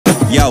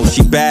Yo,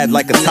 she bad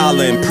like a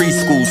toddler in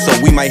preschool,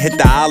 so we might hit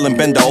the island,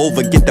 bend her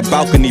over, get the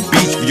balcony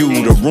beach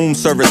view. The room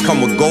service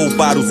come with gold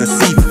bottles and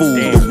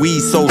seafood. The weed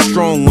so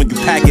strong when you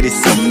pack it, it's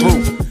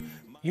see-through.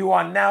 You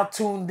are now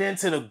tuned in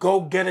to the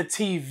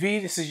DagogetaTv.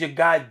 This is your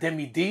guy,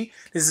 Deme D.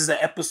 This is an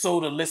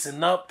episode of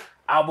Listen Up,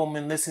 album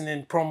and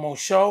listening promo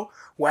show,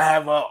 where I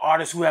have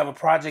artists who have a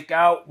project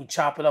out. We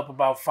chop it up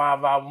about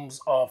 5 albums,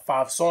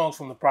 5 songs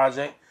from the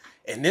project.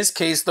 In this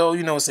case, though,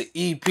 you know, it's an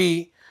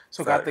EP.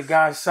 So got the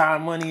guy Sa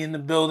Money in the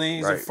building.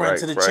 He's a friend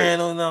to the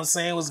channel, you know what I'm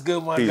saying? What's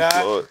good, my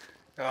guy? Lord.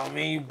 You know what I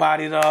mean? You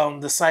bodied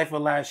the Cypher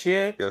last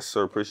year. Yes,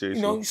 sir. Appreciate you.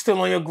 You know, you're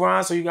still on your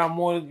grind, so you got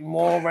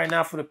more right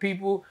now for the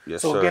people.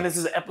 Yes, so sir. Again, this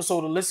is an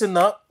episode of Listen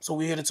Up. So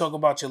we're here to talk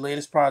about your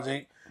latest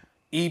project,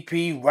 EP,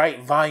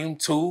 Rite Volume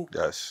 2.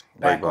 Yes.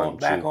 Back on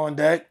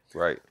deck.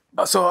 Right.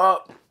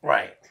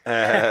 Right.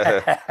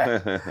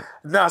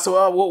 Nah,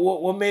 so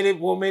what made it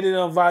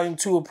Volume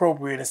 2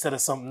 appropriate instead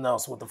of something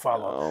else with the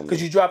follow-up?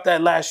 Because you dropped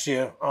that last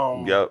year.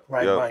 Rite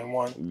Volume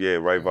 1. Yeah,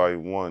 Rite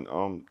Volume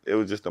 1. It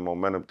was just a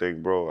momentum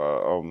thing,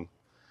 bro.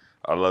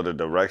 I love the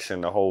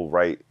direction the whole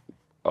Rite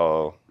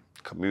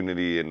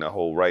community and the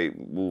whole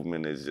Rite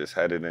movement is just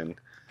headed in.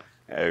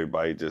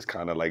 Everybody just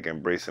kind of like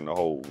embracing the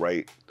whole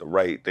the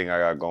right thing I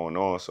got going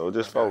on. So it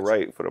just felt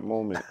right for the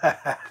moment.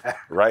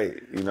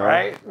 Right, you know?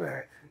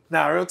 Right.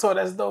 Now, real talk,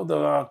 that's dope,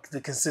 though.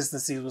 The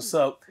consistency, what's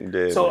up?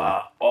 Yeah, so,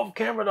 off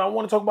camera, though, I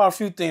want to talk about a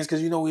few things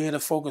because, you know, we're here to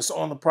focus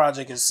on the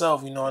project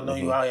itself. You know, I know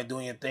you out here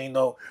doing your thing,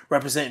 though,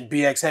 representing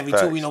BX Heavy,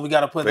 too. You know, we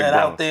got to put that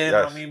out there. You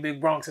know what I mean? Big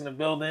Bronx in the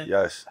building.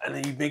 Yes. And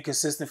then you've been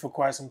consistent for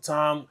quite some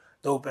time.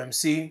 Dope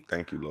MC.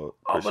 Thank you, Lord.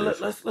 But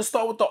let's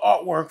start with the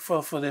artwork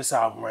for this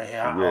album right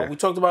here. We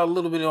talked about it a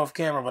little bit off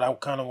camera, but I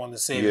kind of wanted to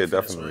say it. Yeah,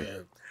 definitely.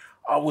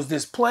 Was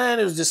this planned?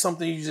 Or was this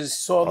something you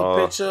just saw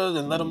the picture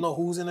and let them know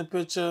who's in the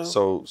picture?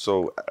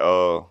 So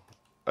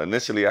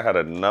initially I had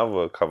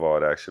another cover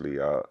art actually.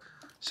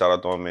 Shout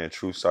out to my man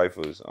True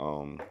Cyphers,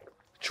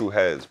 True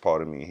Heads,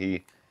 pardon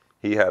me.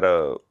 He had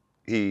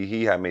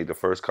made the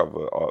first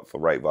cover art for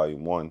Rite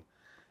Volume 1.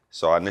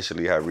 So I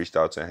initially had reached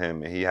out to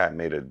him and he had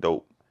made a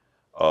dope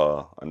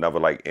another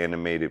like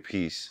animated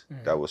piece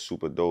that was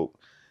super dope.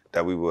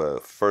 That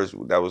was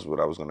what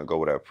I was gonna go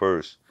with at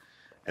first.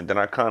 And then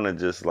I kinda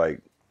just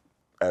like,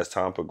 as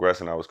time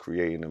progressed and I was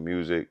creating the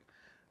music,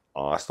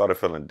 I started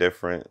feeling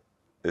different.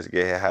 It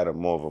had a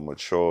more of a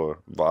mature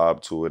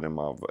vibe to it in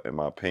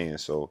my opinion.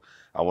 So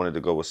I wanted to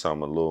go with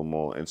something a little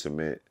more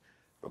intimate,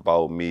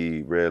 about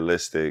me,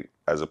 realistic,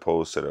 as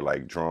opposed to the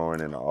like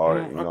drawing and the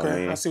art. You know what I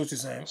mean? I see what you're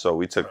saying. So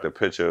we took the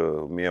picture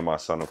of me and my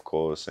son, of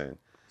course, and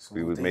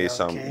we made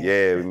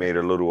we made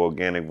a little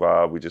organic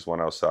vibe. We just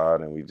went outside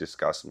and we just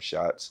got some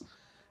shots.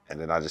 And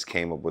then I just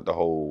came up with the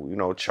whole, you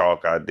know,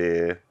 chalk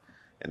idea.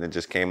 And it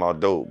just came out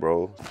dope,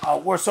 bro.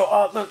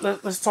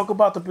 Let's talk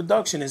about the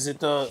production. Is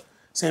it the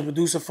same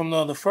producer from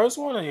the first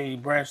one, or you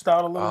branched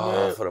out a little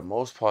bit? For the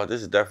most part,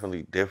 this is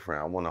definitely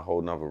different. I want a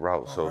whole nother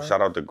route. So shout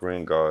out to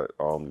Green Guard.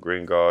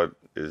 Green Guard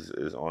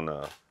is on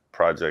a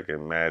project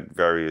in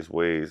various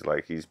ways.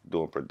 Like he's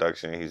doing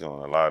production. He's on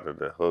a lot of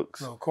the hooks.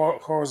 No,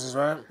 choruses,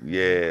 right?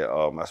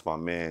 Yeah, that's my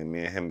man.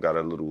 Me and him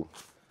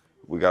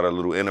we got a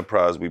little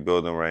enterprise we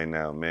building right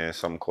now, man.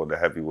 Something called the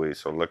Heavyweight.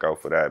 So look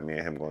out for that. Me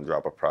and him gonna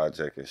drop a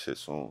project and shit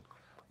soon.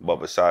 But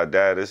beside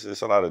that,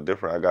 it's a lot of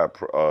different. I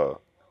got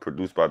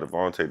produced by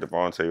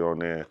Devontae on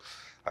there.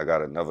 I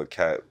got another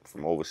cat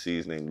from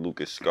overseas named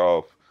Lucas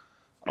Scarf.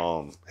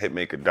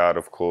 Hitmaker Dot,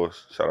 of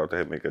course. Shout out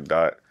to Hitmaker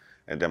Dot.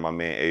 And then my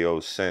man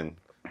A.O. Sin,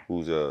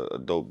 who's a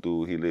dope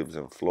dude. He lives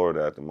in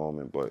Florida at the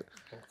moment, but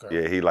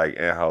yeah, he like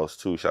in-house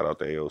too. Shout out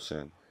to A.O.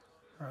 Sin.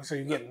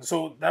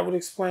 So that would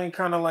explain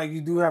kind of like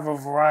you do have a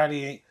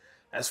variety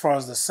as far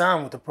as the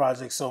sound with the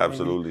project. So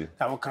absolutely,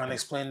 that would kind of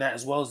explain that,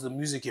 as well as the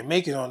music you're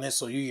making on this.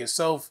 So you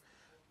yourself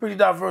pretty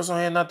diverse on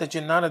here. Not that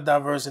you're not a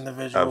diverse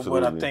individual,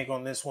 but I think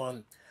on this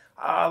one,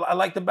 I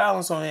like the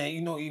balance on here.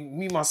 You know,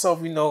 me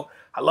myself, you know,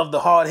 I love the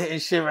hard hitting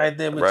shit right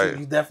there, but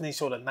you definitely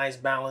showed a nice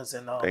balance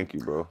and thank you,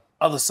 bro.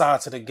 Other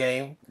side to the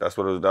game. That's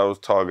what that was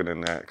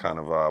targeting, that kind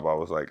of vibe. I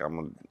was like,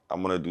 I'm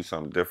gonna do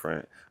something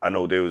different. I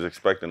know they was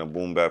expecting a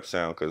boom bap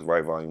sound because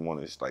Rite Volume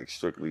 1 is like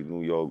strictly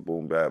New York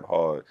boom bap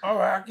hard. All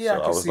right, yeah,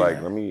 so I was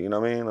like, let me, you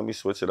know what I mean? Let me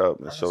switch it up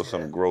and show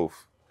some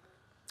growth.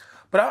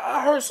 But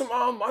I heard some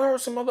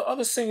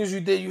other singles you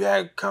did. You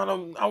had kind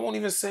of, I won't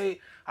even say,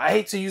 I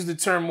hate to use the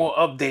term more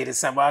updated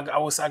sound, but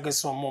I guess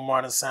some more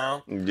modern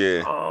sound.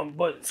 Yeah.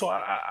 But so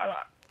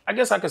I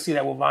guess I could see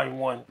that with Volume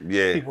 1.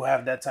 Yeah. People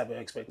have that type of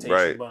expectation.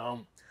 Right. But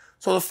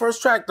so the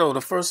first track though,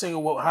 the first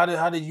single, how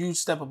did Huge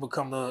Stepper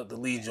become the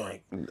lead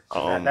joint?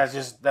 That's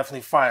just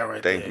definitely fire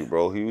right there. Thank you,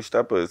 bro. Huge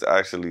Stepper is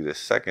actually the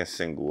second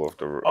single off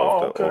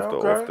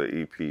the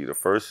EP. The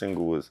first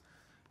single was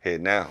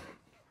Head Now.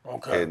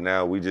 Okay. Head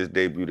Now, we just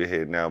debuted it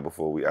Head Now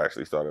before we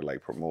actually started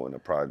like promoting the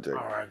project.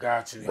 All right,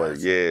 got you. But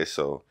yeah,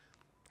 so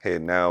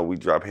Head Now, we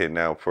dropped Head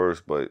Now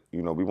first, but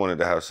you know, we wanted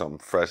to have some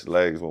fresh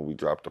legs when we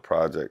dropped the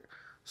project.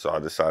 So I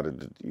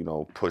decided to, you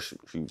know, push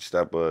Huge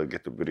Stepper,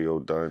 get the video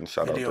done.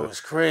 Shout out to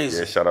was crazy.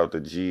 Yeah, shout out to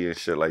G and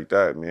shit like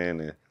that,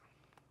 man. And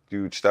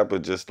Huge Stepper,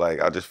 just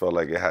like, I just felt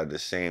like it had the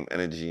same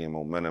energy and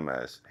momentum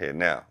as Here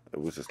Now. It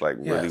was just like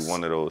really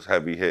one of those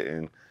heavy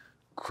hitting,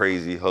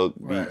 crazy hook,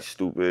 beat,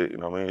 stupid, you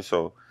know what I mean?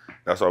 So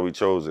that's why we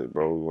chose it,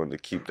 bro. We wanted to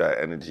keep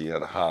that energy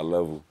at a high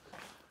level,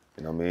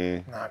 you know what I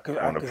mean?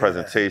 On the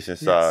presentation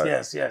side.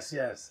 Yes.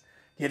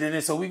 Get it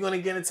in. So we're going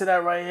to get into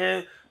that right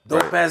here.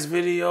 Dope ass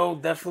video,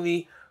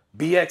 definitely.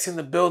 BX in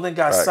the building,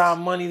 got Sa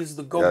Money. This is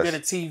the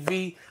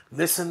DagogetaTv.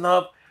 Listen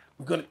up.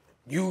 We're going to,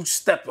 Huge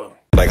Stepper.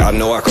 Like, I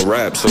know I can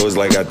rap, so it's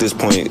like at this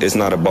point, it's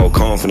not about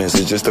confidence,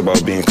 it's just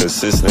about being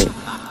consistent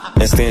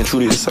and staying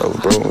true to yourself,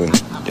 bro. And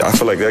I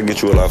feel like that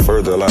gets you a lot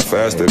further, a lot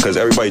faster, because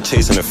everybody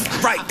chasing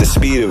the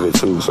speed of it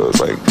too, so it's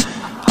like,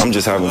 I'm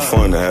just having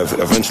fun to have,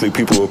 eventually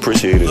people will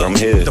appreciate it, I'm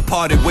here.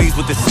 Departed ways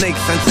with the snakes,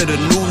 entered a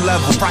new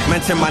level.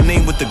 Mention my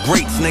name with the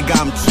greats, nigga,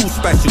 I'm too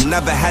special.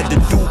 Never had to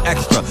do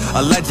extra, a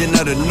legend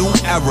of the new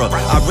era.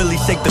 I really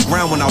shake the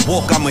ground when I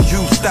walk, I'm a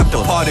huge stepper.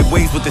 Departed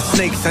ways with the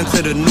snakes,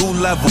 entered a new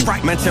level.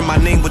 Mention my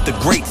name with the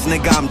greats,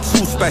 nigga, I'm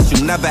too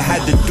special. Never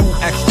had to do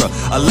extra,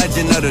 a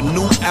legend of the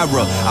new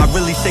era. I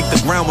really shake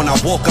the ground when I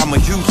walk, I'm a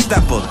huge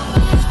stepper.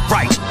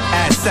 Right,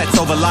 assets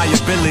over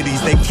liabilities.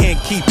 They can't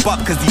keep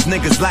up cause these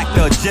niggas lack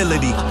the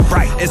agility.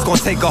 Right, it's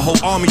gonna take a whole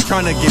army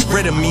trying to get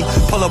rid of me.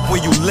 Pull up where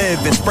you live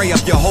and spray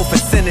up your whole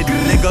vicinity,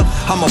 nigga.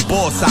 I'm a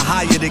boss, I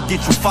hire to get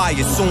you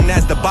fired. Soon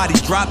as the body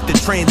drop, the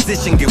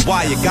transition get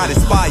wired. Got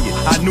inspired,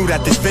 I knew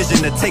that this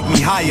vision to take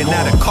me higher.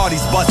 Now the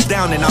Cardi's bust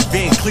down and I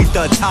Van Cleef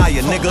the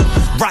attire, nigga.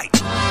 Right,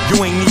 you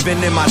ain't even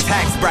in my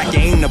tax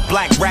bracket. Aim the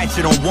black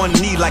ratchet on one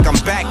knee like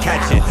I'm back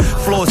catching.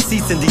 Floor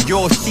seats and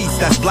Dior sheets,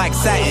 that's black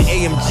satin.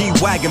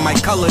 AMG wagon, my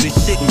color this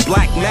shit in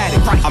black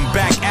matic. I'm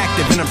back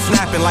active and I'm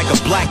snapping like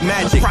a black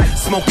magic.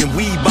 Smoking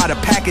weed by the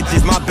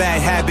packages, my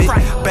bad habit.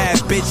 Bad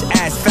bitch,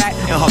 ass fat,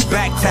 and her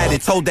back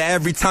tatted. Told her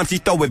every time she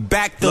throw it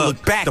back to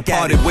look back at it.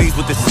 Departed ways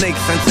with the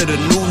snakes, entered a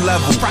new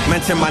level.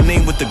 Mention my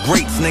name with the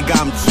greats, nigga,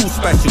 I'm too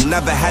special.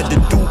 Never had to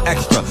do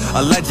extra,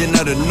 a legend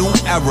of the new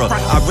era.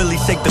 I really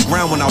shake the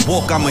ground when I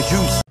walk, I'm a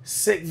huge.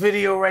 Sick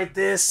video right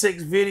there, sick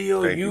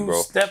video. Huge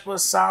Stepper,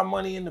 Sa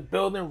Money in the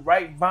building,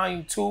 Rite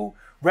Volume 2.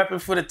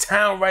 Repping for the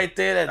town right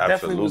there. That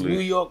definitely was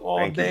New York all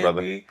day. Thank you,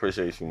 brother.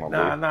 Appreciate you, my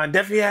boy. Nah,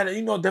 definitely had,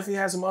 definitely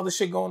had some other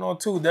shit going on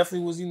too.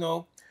 Definitely was,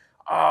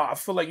 I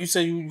feel like you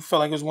said you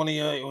felt like it was one of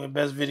your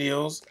best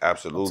videos.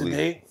 Absolutely.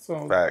 Today.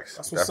 So facts.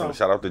 Definitely.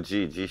 Shout out to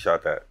G. G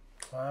shot that.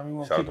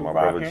 Shout out to my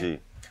brother G.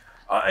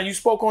 And you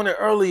spoke on it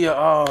earlier.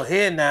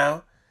 Here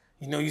Now,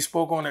 you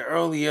spoke on it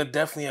earlier.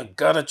 Definitely a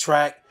gutter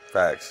track.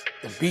 Facts.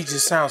 The beat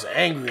just sounds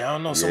angry. I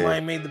don't know.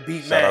 Somebody made the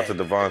beat Shout mad. out to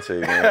Devontae,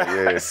 man.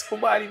 Yeah.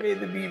 Somebody made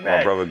the beat mad.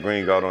 My brother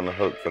Green got on the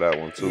hook for that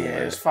one too, man.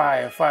 man. It's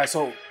fire.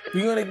 So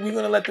we're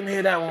gonna let them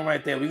hear that one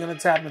right there. We're gonna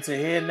tap into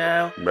Here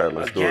Now. Man,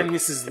 let's do it. Again,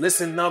 this is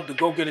Listen Up, the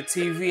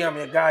DagogetaTv. I'm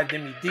your guy,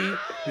 Deme D.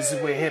 This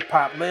is where hip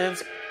hop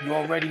lives. You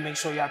already make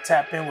sure y'all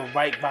tap in with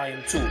Rite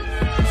Volume 2.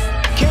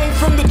 Came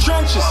from the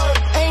trenches,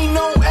 ain't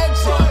no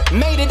exit.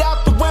 Made it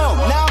out the realm,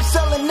 now I'm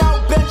selling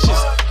out benches.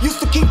 Used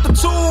to keep the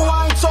tool,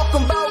 I ain't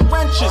talking about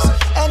wrenches.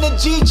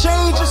 Energy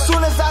change as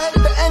soon as I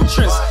hit the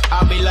entrance.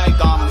 I'll be like,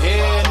 I'm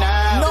here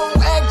now.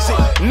 No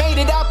exit, made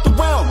it out the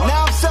realm,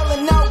 now I'm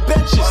selling out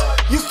benches.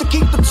 Used to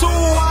keep the tool,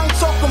 I ain't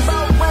talking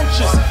about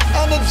wrenches.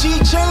 Energy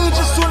change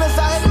as soon as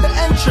I hit the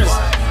entrance.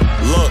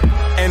 Look,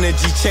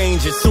 energy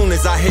change as soon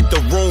as I hit the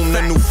room.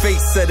 The new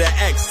face of the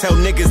X, tell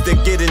niggas to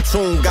get in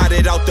tune. Got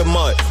it out the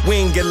mud, we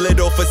ain't get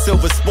lit off a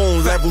silver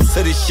spoon. Levels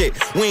to this shit,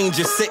 we ain't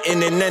just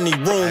sitting in any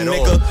room,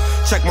 nigga.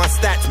 Check my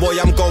stats, boy,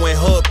 I'm going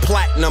hood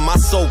platinum. I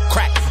sold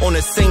crack on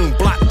the same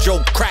block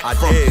Joe crack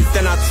from.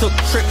 Then I took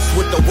trips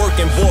with the work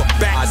and bought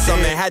back some.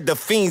 And had the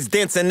fiends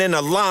dancing in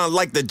a line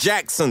like the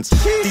Jacksons.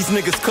 These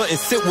niggas couldn't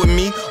sit with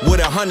me with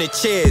 100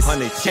 chairs.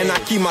 And I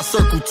keep my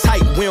circle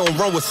tight, we don't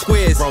run with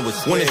squares.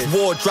 When it's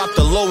war, drop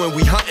the low and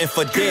we hunting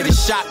for dead. A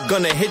shot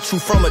gonna hit you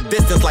from a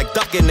distance like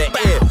duck in the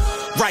air.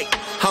 Right,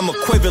 I'm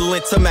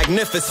equivalent to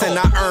magnificent.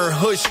 I earn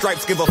hood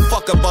stripes, give a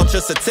fuck about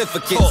your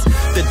certificates.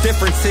 The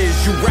difference is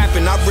you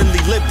rapping, I really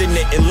lived in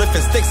it. And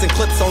lifting sticks and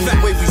clips on the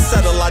way we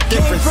settle our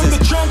differences. Came from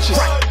the trenches,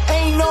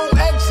 ain't no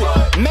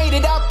exit. Made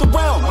it out the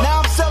realm,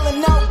 now I'm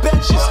selling out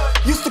benches.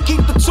 Used to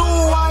keep the tool,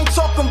 I ain't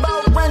talking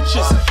about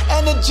wrenches.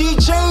 Energy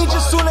change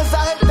as soon as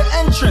I hit the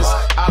entrance.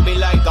 I'll be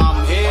like,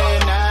 I'm here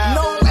now.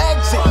 No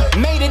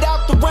exit, made it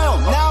out the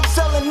realm, now I'm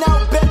selling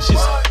out benches.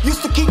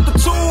 Used to keep the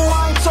tool,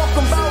 I ain't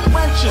talking about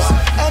wrenches.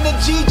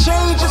 Energy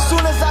change as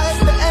soon as I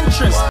hit the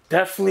entrance.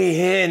 Definitely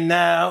Here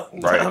Now. You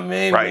know what I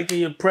mean? Making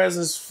your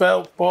presence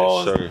felt,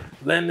 pause. Yes,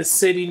 letting the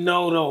city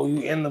know though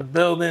you in the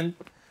building.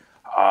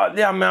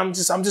 Yeah, man, I'm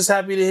just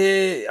happy to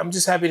hear. I'm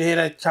just happy to hear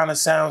that kind of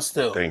sound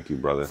still. Thank you,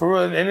 brother. For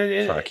real,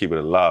 and trying to keep it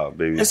alive,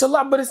 baby. It's a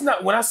lot, but it's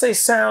not. When I say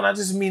sound, I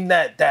just mean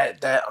that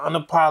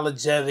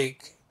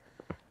unapologetic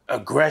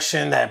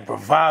aggression, that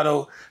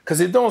bravado. Because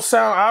it don't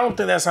sound. I don't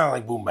think that sounds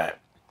like boom bap.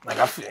 Like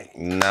I feel.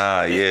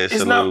 Nah, yeah,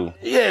 it's a not. little.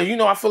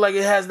 Yeah, I feel like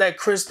it has that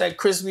crisp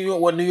New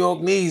York, what New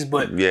York needs.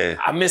 But yeah,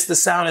 I miss the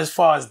sound as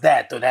far as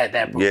that though.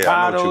 That bravado. Yeah,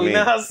 I know what you mean. You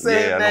know what I'm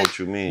saying? Yeah, I know what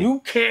you mean.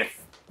 You can't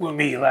with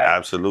me, like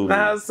absolutely. You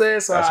know what I'm saying?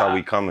 So that's how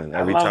we coming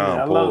every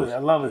time. I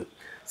love it.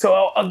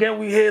 So again,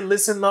 we here,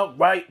 listen up,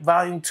 right?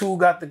 Volume 2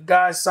 got the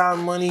guy, Sa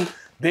Money,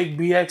 Big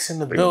BX in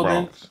the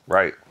building. Bronx.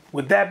 Right.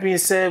 With that being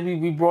said,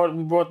 we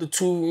brought the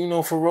two, you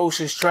know,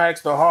 ferocious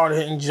tracks, the hard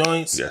hitting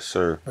joints. Yes,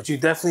 sir. But you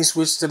definitely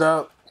switched it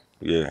up.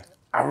 Yeah.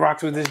 I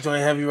rocked with this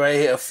joint heavy right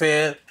here,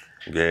 Affair.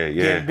 Yeah.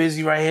 Getting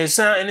busy right here.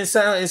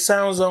 It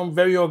sounds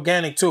very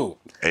organic too.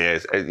 Yeah,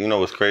 you know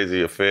what's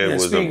crazy? Affair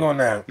was speak on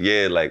that.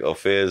 Yeah, like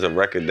Affair is a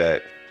record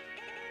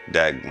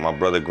that my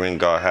brother Green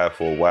God had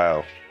for a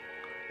while,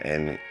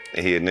 and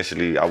he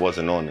initially I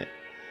wasn't on it.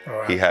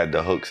 Right. He had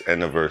the hooks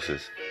and the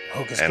verses.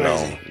 Hook is and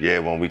crazy. Yeah,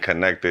 when we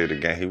connected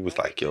again, he was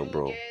like, "Yo,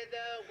 bro,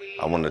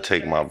 I want to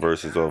take my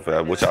verses off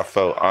that," which I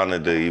felt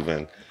honored to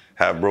even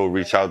have bro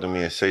reach out to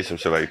me and say some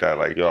shit like that.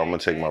 Like, "Yo, I'm gonna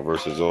take my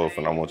verses off,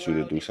 and I want you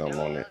to do something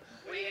on it."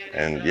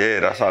 And yeah,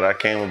 that's how that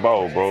came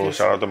about, bro.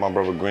 Shout out to my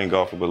brother Green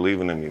God for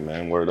believing in me,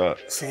 man. Word up.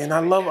 See, and I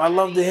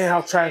love to hear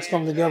how tracks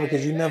come together,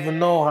 because you never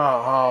know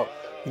how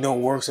you know,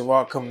 works of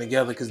art come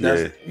together, because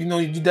that's, you know,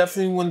 you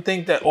definitely wouldn't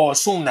think that, or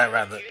assume that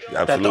rather,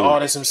 Absolutely. that the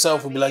artist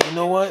himself would be like, you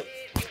know what,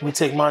 let me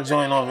take my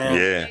joint off, man.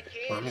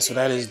 Yeah. I mean, so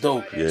that is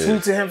dope. Yeah.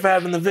 Salute to him for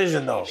having the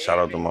vision, though. Shout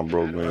out to my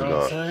bro Green You know what I'm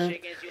God. saying?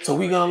 So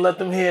we gonna let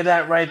them hear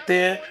that right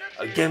there.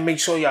 Again, make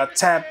sure y'all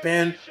tap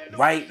in.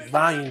 Rite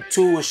Volume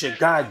 2. It's your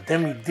guy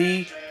Deme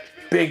D,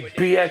 Big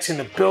BX in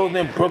the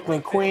building,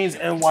 Brooklyn, Queens,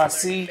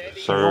 NYC,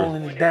 Sir.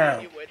 rolling it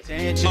down.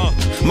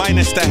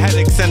 Minus the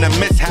headaches and the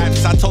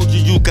mishaps. I told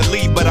you could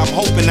leave, but I'm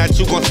hoping that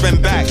you gon'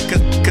 spin back.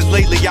 Cause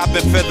lately I've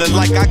been feeling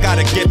like I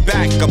gotta get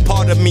back. A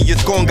part of me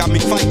is gone, got me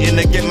fighting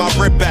to get my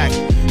rib back.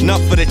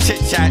 Enough for the chit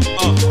chat.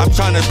 I'm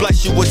trying to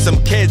bless you with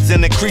some kids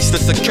and increase the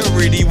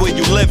security where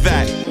you live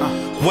at.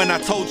 When I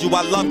told you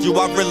I loved you,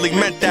 I really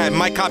meant that.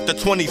 Might cop the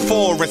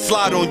 24 and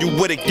slide on you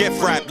with a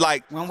gift wrap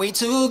like. When we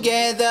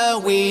together,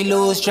 we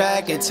lose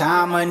track of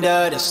time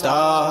under the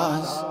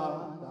stars.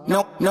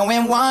 No,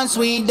 knowing once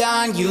we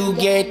done, you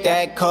get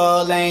that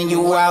call and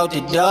you out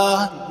the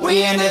door.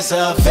 We in this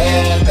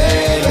affair,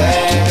 baby.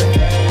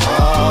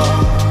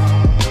 Oh,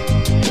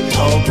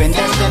 hoping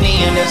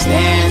destiny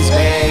understands,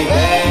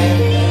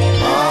 baby.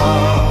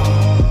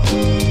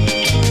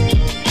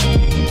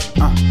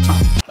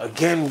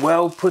 Again,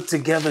 well put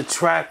together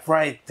track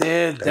right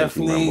there.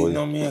 Definitely, you, you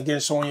know what I mean? Again,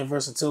 showing your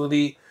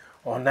versatility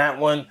on that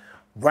one.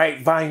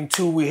 Rite Volume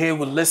 2, we here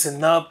with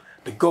Listen Up,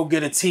 the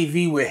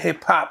DagogetaTv where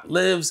hip hop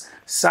lives.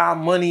 Sa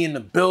Money in the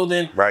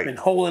building. Right. Been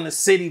holding the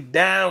city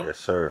down. Yes,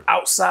 sir.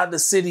 Outside the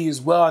city as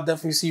well. I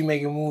definitely see you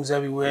making moves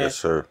everywhere. Yes,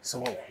 sir.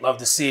 So love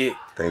to see it.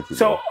 Thank you.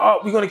 So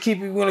we're gonna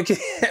keep it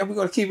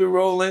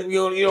rolling.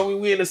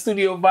 We in the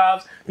studio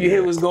vibes. You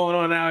hear what's going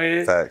on out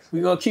here. Facts.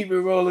 We're gonna keep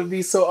it rolling,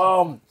 B.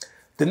 So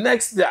the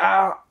next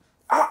I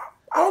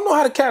don't know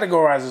how to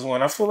categorize this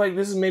one. I feel like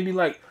this is maybe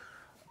like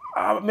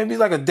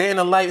a day in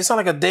the life. It's not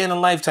like a day in the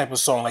life type of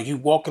song. Like you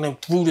walking them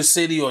through the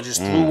city or just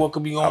through what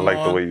could be going on. I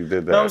like the way you did that.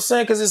 You know what I'm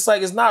saying? Because it's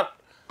like it's not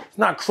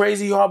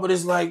crazy hard, but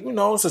it's like, you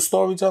know, it's a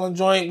storytelling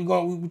joint.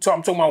 I'm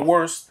talking about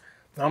Worst.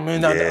 I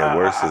mean, Yeah,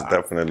 Worst is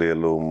definitely a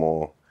little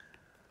more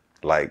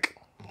like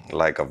a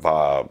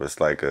vibe. It's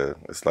like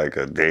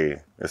a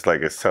day. It's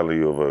like it's telling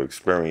you of an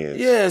experience.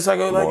 Yeah, it's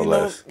like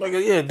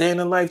a day in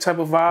the life type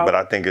of vibe. But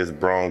I think it's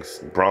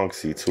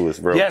Bronxy too. It's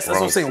real. Yes, that's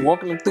what I'm saying.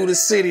 Walking them through the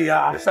city,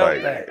 I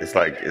felt that. It's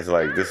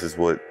like this is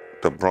what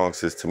the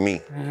Bronx is to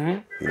me. You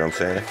know what I'm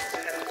saying?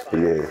 But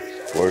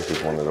yeah, Worst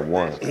is one of the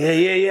ones.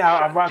 Yeah.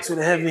 I rock to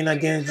the heavy, and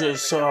again,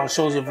 just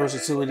shows your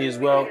versatility as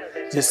well.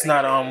 Just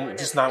not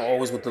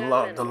always with the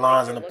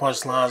lines and the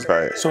punchlines.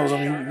 Right. Shows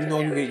them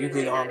you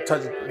can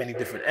touch many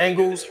different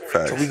angles.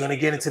 Facts. So we're gonna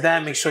get into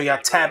that. Make sure y'all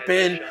tap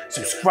in,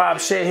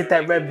 subscribe, share, hit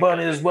that red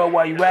button as well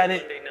while you at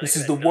it. This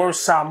is the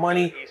Worst Sa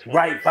Money,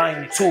 Rite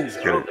Volume 2.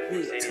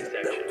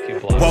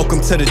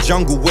 Welcome to the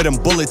jungle where them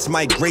bullets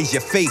might graze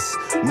your face.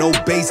 No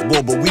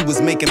baseball, but we was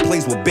making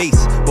plays with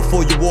bass.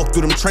 Before you walk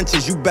through them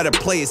trenches, you better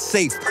play it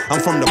safe. I'm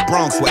from the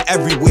Bronx where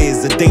everywhere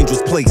is a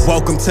dangerous place.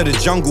 Welcome to the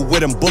jungle where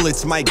them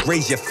bullets might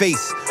graze your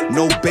face.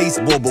 No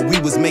baseball, but we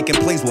was making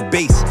plays with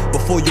bass.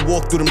 Before you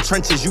walk through them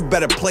trenches, you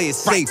better play it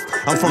safe.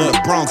 I'm from the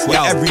Bronx where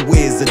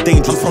everywhere is a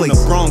dangerous place. I'm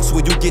from the Bronx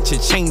where you get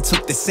your chain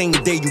took the same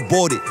day you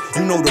bought it.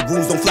 You know the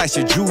rules, don't flash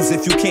your jewels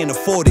if you can't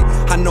afford it.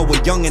 I know a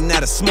youngin'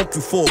 that'll smoke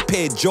you for a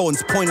pair of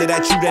Jordans pointed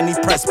at you, then he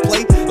press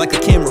play like a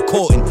camera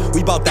recording.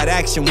 We bout that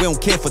action, we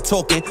don't care for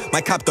talking.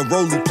 Might cop the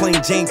rollie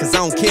plain Jane, cause I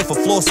don't care for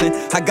flossing.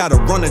 I got a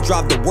runner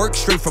drive to work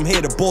straight from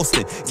here to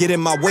Boston. Get in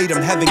my way,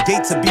 them heaven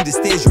gates to be the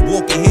stairs you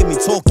walk and hear me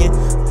talking.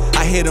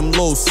 I hear them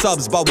little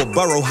subs about what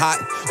borough hot.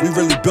 We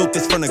really built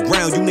this from the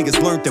ground, you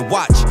niggas learned and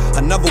watch.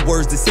 In other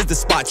words, this is the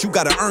spot, you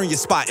gotta earn your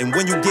spot. And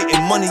when you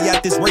getting money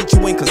at this rate,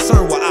 you ain't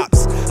concerned with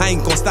ops. I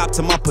ain't gonna stop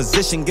to my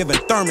position, giving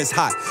thermos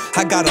hot.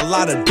 I got a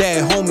lot of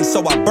dead homies,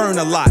 so I burn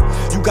a lot.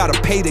 You gotta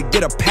pay to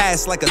get a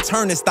pass like a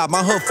turning stop.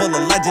 My hood full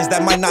of legends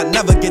that might not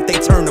never get they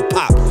turn to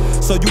pop.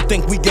 So So you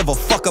think we give a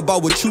fuck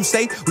about what you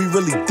say? We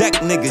really deck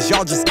niggas,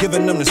 y'all just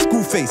giving them the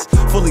school face.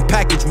 Fully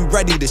packaged, we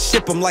ready to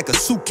ship them like a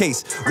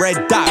suitcase.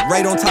 Red dot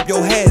right on top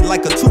your head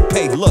like a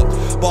toupee. Look,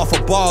 ball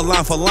for ball,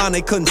 line for line,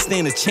 they couldn't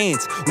stand a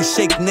chance. We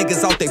shake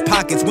niggas out their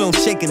pockets, we don't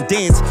shake and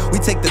dance. We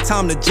take the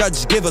time the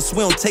judge give us,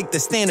 we don't take the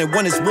stand. And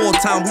when it's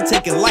wartime, we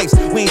taking lives,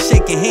 we ain't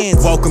shaking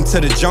hands. Welcome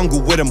to the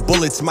jungle where them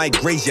bullets might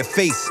graze your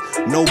face.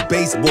 No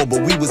baseball,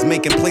 but we was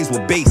making plays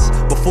with bass.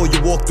 Before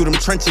you walk through them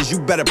trenches,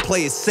 you better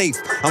play it safe.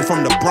 I'm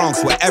from the Bronx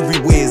where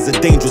everywhere is a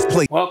dangerous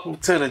place. Welcome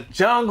to the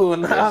jungle,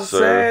 you know what I'm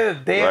saying?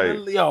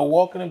 Damn, yo,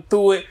 walking them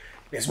through it.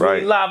 It's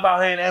really live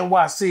out here in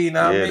NYC, you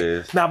know what I mean? It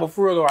is. Nah, but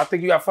for real though, I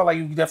think I felt like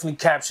you definitely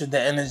captured the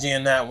energy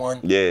in that one.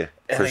 Yeah,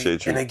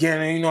 appreciate you. And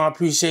again, you know, I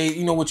appreciate,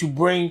 you know, what you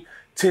bring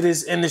to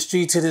this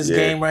industry, to this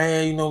game right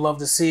here. You know, love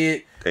to see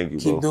it. Thank you,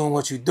 Keep doing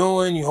what you're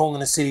doing. You're holding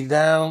the city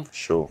down.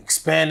 Sure.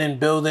 Expanding,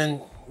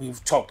 building.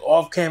 We've talked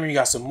off camera. You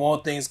got some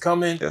more things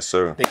coming. Yes,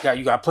 sir.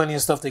 You got plenty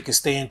of stuff they can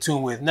stay in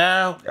tune with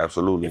now.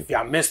 Absolutely. If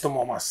y'all missed him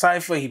on my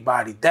cypher, he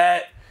bodied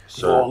that.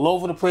 You're all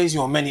over the place.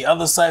 You're on many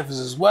other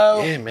ciphers as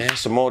well. Yeah, man.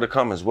 Some more to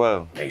come as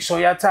well. Make sure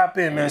y'all tap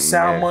in, man.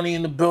 Sound Money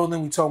in the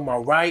building. We talking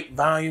about Rite,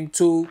 Volume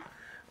 2.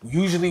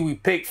 Usually we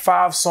pick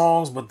 5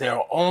 songs, but there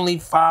are only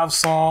 5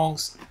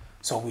 songs.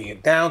 So we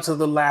get down to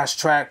the last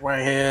track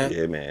right here.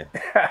 Yeah, man.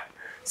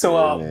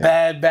 So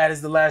Bad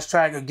is the last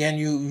track. Again,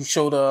 you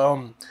showed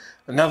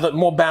another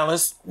more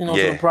balance, you know,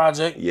 to the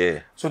project. Yeah.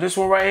 So this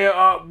one right here,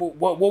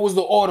 what was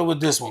the order with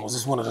this one? Was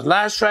this one of the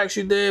last tracks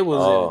you did?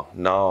 Was it?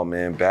 No,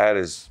 man. Bad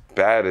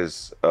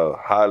is a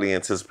highly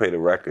anticipated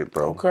record,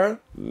 bro. Okay.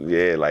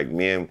 Yeah, like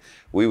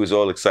we was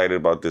all excited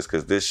about this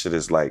because this shit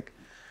is like,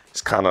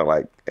 it's kind of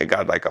like, it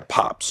got like a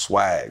pop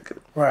swag.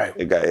 Right.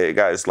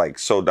 It's like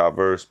so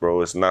diverse,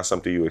 bro. It's not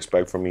something you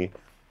expect from me.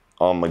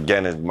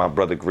 Again, my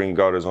brother Green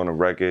Guard is on the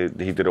record.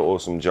 He did an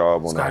awesome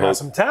job on the hook. Got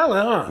some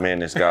talent, huh? Man,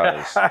 this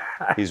guy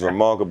he's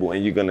remarkable,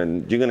 and you're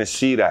gonna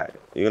see that.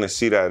 You're gonna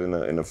see that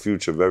in the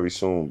future very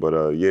soon.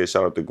 But yeah,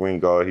 shout out to Green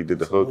Guard. He did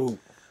the hook.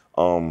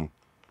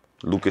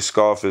 Lucas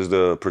Scarf is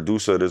the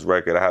producer of this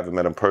record. I haven't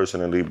met him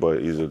personally,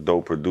 but he's a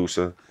dope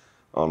producer.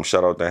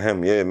 Shout out to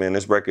him. Yeah, man,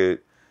 this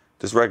record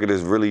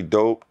is really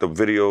dope. The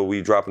video,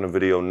 we dropping the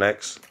video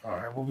next. All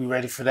right, we'll be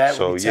ready for that.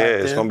 So yeah,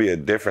 it's gonna be a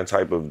different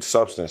type of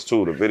substance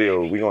too. The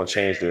video, we gonna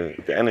change the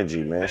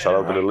energy, man. Shout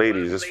out to the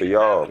ladies. It's for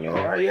y'all, man.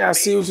 All right, yeah, I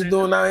see what you're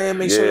doing out here.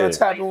 Make sure y'all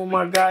tapping with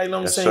my guy. You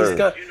know what I'm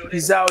saying?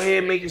 He's out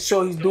here making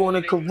sure he's doing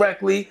it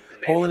correctly,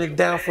 holding it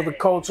down for the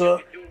culture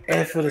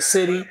and for the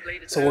city.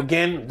 So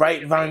again,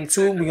 Rite Volume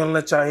 2. We're gonna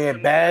let y'all hear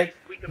Bag.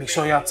 Make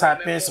sure y'all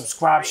tap in,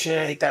 subscribe,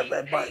 share, hit that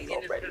red button. You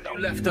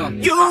already know.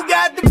 You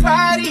got the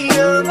body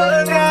of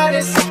a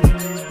goddess.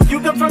 You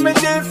come from a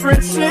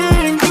different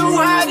scene. You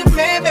hide it,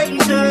 man, baby,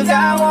 cause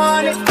I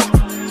want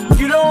it.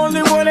 You the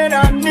only one that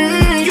I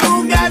need.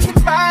 You got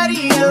the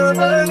body of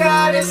a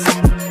goddess.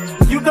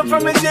 You come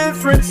from a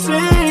different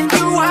scene.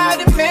 You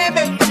hide it, man,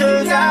 baby,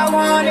 cause I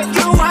want it.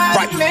 You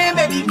hide it, man,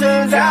 baby,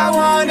 cause I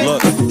want it.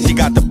 Look, she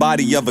got the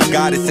body of a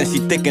goddess and she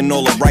thick in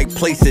all the right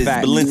places.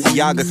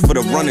 Balenciagas for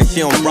the running,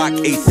 she don't rock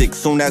Asics.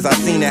 Soon as I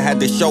seen her, had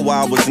to show her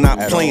I was not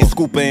playing.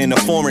 Scooper in the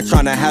foreign,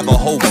 trying to have a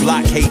whole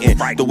block hating.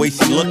 The way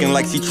she looking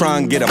like she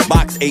trying to get a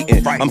box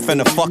eating. I'm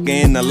finna fuck her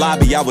in the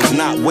lobby, I was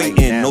not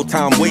waiting. No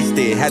time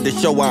wasted, had to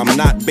show her I'm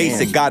not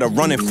basic. Got her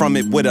running from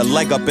it with a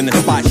leg up in the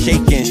spot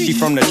shaking. She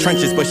from the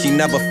trenches, but she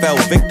never fell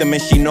victim.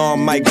 And she know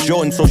I'm Mike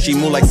Jordan, so she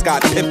move like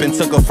Scott Pippen.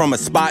 Took her from a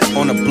spot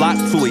on a block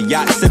to a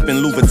yacht sipping.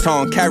 Louis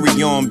Vuitton carry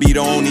on, be the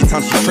only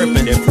time she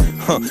tripping.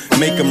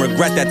 Make them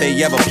regret that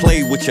they ever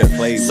played with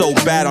you. So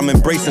bad I'm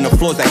embracing the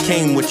flaws that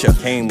came with you.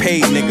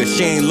 Paid nigga,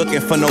 she ain't looking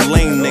for no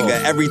lame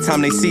nigga. Every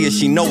time they see her,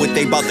 she know what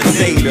they about to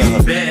say to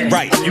her.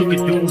 Right. You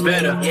can do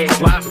better.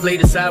 Why play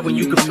the side when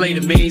you can play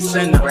the main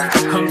center?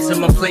 Come to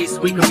my place,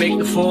 we can make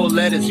the 4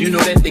 letters. You know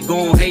that they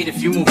gon' hate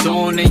if you moved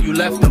on and you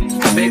left them.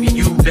 Baby,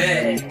 you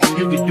bad.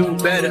 You can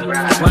do better.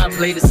 Why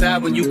play the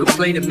side when you can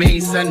play the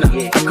main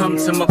center? Come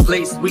to my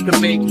place, we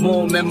can make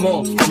more and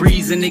more.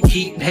 Reason to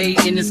keep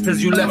hating is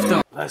cause you left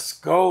them. Let's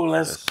go,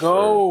 let's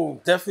go.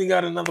 Sir. Definitely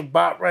got another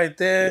bop right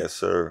there. Yes,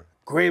 sir.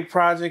 Great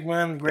project,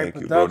 man. Great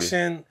Thank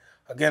production. You,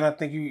 again, I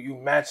think you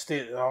matched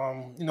it,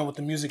 you know, with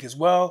the music as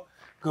well.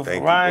 Good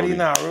Thank variety. You,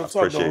 nah, real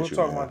talk though. Real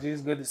talk, my G.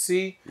 It's good to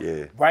see.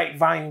 Yeah. Rite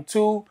Volume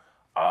 2.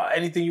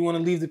 Anything you want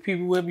to leave the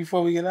people with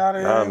before we get out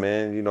of here? Nah,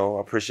 man. You know,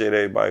 I appreciate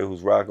everybody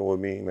who's rocking with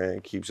me, man.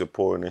 Keep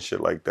supporting and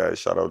shit like that.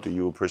 Shout out to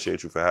you.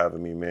 Appreciate you for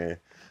having me, man.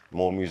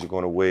 More music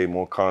on the way,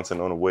 more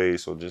content on the way.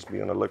 So just be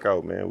on the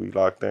lookout, man. We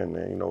locked in,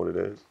 man. You know what it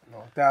is.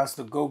 No doubt. It's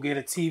the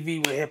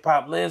DagogetaTv where hip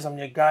hop lives. I'm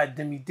your guy,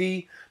 Deme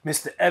D,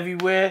 Mr.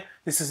 Everywhere.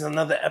 This is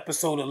another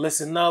episode of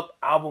Listen Up,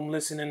 album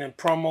listening and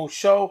promo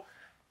show.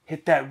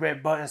 Hit that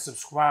red button,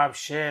 subscribe,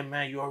 share,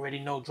 man. You already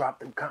know. Drop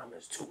them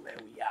comments too, man.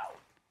 We out.